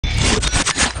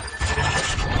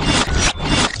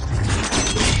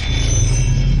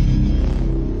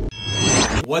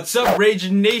What's up,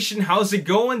 Ragin Nation? How's it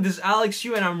going? This is Alex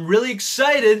Yu, and I'm really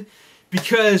excited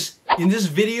because in this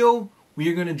video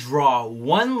we are gonna draw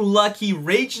one lucky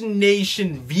Ragin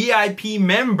Nation VIP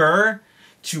member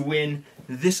to win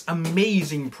this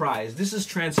amazing prize. This is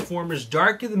Transformers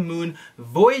Dark of the Moon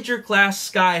Voyager class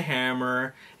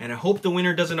Skyhammer, and I hope the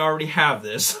winner doesn't already have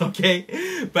this, okay?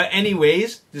 But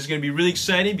anyways, this is gonna be really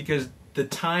exciting because the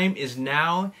time is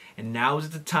now, and now is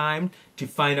the time to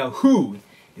find out who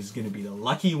is going to be the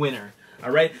lucky winner.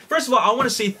 Alright, first of all, I want to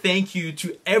say thank you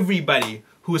to everybody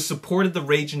who has supported the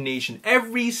Ragin Nation,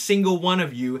 every single one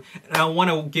of you, and I want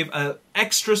to give an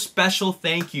extra special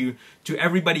thank you to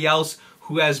everybody else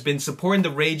who has been supporting the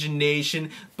Ragin Nation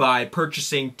by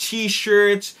purchasing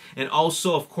t-shirts and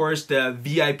also, of course, the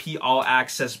VIP All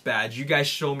Access badge. You guys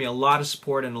show me a lot of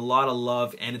support and a lot of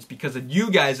love, and it's because of you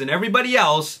guys and everybody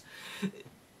else.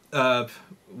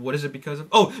 What is it because of?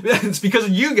 Oh, it's because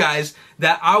of you guys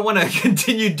that I want to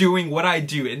continue doing what I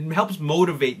do. It helps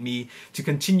motivate me to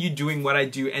continue doing what I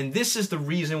do, and this is the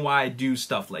reason why I do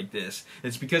stuff like this.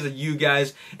 It's because of you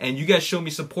guys, and you guys show me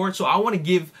support, so I want to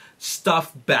give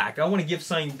stuff back. I want to give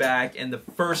something back, and the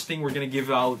first thing we're going to give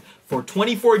out for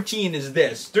 2014 is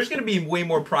this. There's going to be way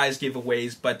more prize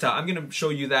giveaways, but I'm going to show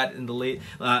you that in the later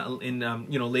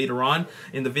on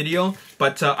in the video.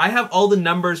 But I have all the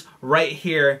numbers right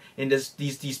here in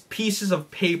these pieces of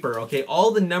paper. Okay,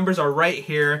 all the numbers are right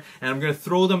here, and I'm going to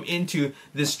throw them into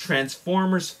this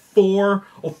Transformers 4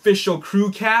 official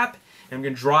crew cap. I'm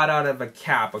going to draw it out of a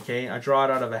cap, okay? I draw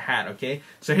it out of a hat, okay?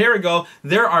 So here we go.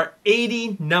 There are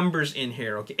 80 numbers in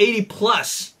here, okay? 80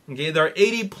 plus, okay? There are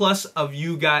 80 plus of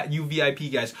you VIP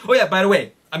guys. Oh yeah, by the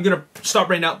way, I'm going to stop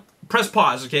right now. Press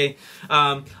pause, okay?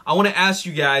 I want to ask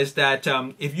you guys that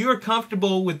if you are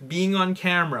comfortable with being on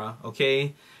camera,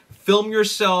 okay? Film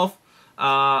yourself.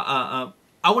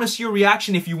 I want to see your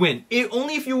reaction if you win.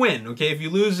 Only if you win, okay? If you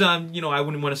lose, you know, I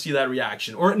wouldn't want to see that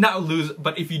reaction. Or not lose,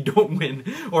 but if you don't win,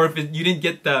 or if you didn't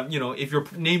get the, you know, if your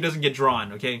name doesn't get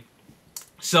drawn, okay?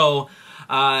 So,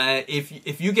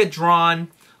 if you get drawn,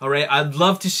 all right, I'd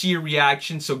love to see your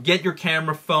reaction. So get your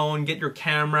camera phone, get your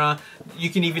camera. You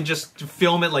can even just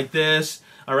film it like this.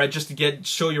 All right, just to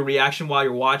show your reaction while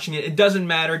you're watching it. It doesn't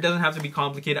matter. It doesn't have to be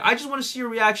complicated. I just want to see your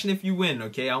reaction if you win.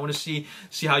 Okay, I want to see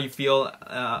how you feel.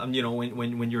 You know,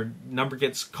 when your number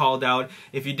gets called out.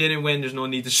 If you didn't win, there's no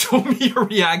need to show me your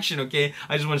reaction. Okay,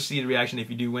 I just want to see the reaction if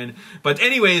you do win. But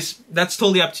anyways, that's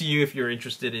totally up to you if you're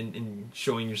interested in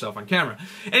showing yourself on camera.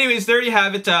 Anyways, there you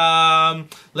have it.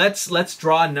 Let's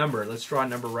draw a number. Let's draw a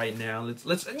number right now.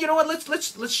 Let's you know what?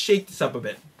 Let's shake this up a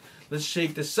bit. Let's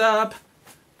shake this up.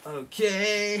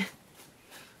 Okay.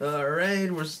 All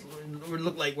right. We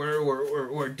look like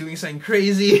we're doing something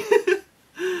crazy.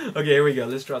 Okay, here we go.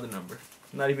 Let's draw the number.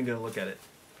 I'm not even gonna look at it.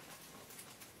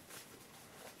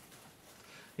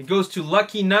 It goes to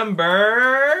lucky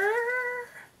number.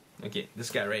 Okay,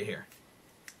 this guy right here.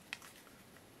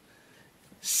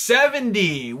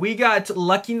 70. We got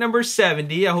lucky number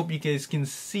 70. I hope you guys can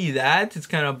see that. It's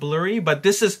kind of blurry, but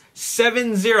this is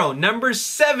 70. Number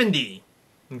 70.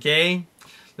 Okay.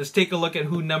 Let's take a look at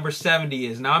who number 70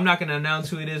 is. Now, I'm not going to announce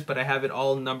who it is, but I have it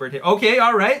all numbered here. Okay,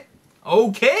 all right.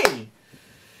 Okay.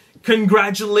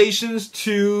 Congratulations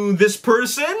to this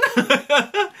person.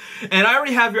 And I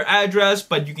already have your address,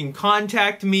 but you can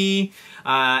contact me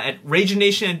at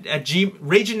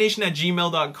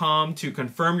raginnation@gmail.com to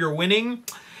confirm your winning.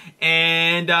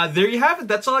 And there you have it.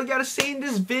 That's all I got to say in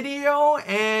this video.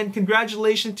 And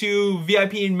congratulations to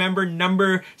VIP member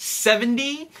number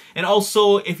 70. And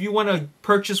also, if you want to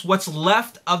purchase what's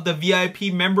left of the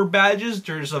VIP member badges,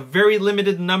 there's a very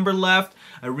limited number left.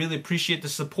 I really appreciate the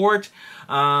support.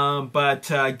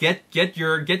 But get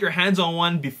your hands on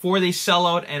one before they sell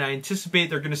out. And I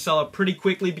anticipate they're going to sell out pretty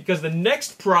quickly because the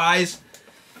next prize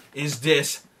is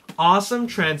this awesome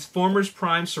Transformers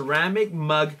Prime ceramic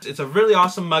mug. It's a really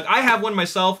awesome mug. I have one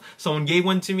myself. Someone gave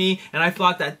one to me, and I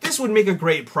thought that this would make a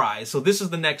great prize. So this is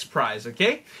the next prize,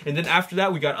 okay? And then after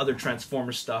that, we got other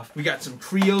Transformers stuff. We got some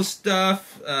Creo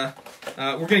stuff.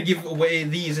 We're gonna give away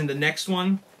these in the next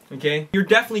one. Okay, you're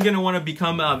definitely going to want to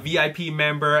become a VIP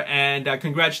member, and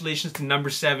congratulations to number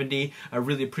 70. I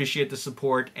really appreciate the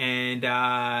support, and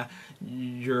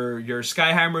your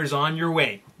Skyhammer is on your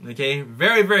way. Okay,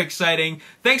 very, very exciting.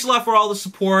 Thanks a lot for all the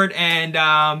support, and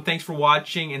thanks for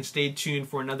watching, and stay tuned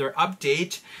for another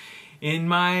update in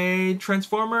my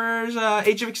Transformers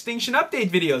Age of Extinction update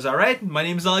videos, alright? My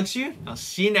name is Alex Yu. I'll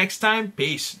see you next time.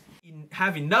 Peace.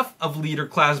 Have enough of leader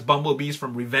class bumblebees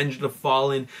from Revenge of the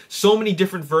Fallen, so many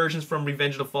different versions from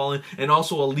Revenge of the Fallen, and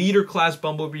also a leader class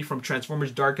bumblebee from Transformers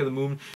Dark of the Moon.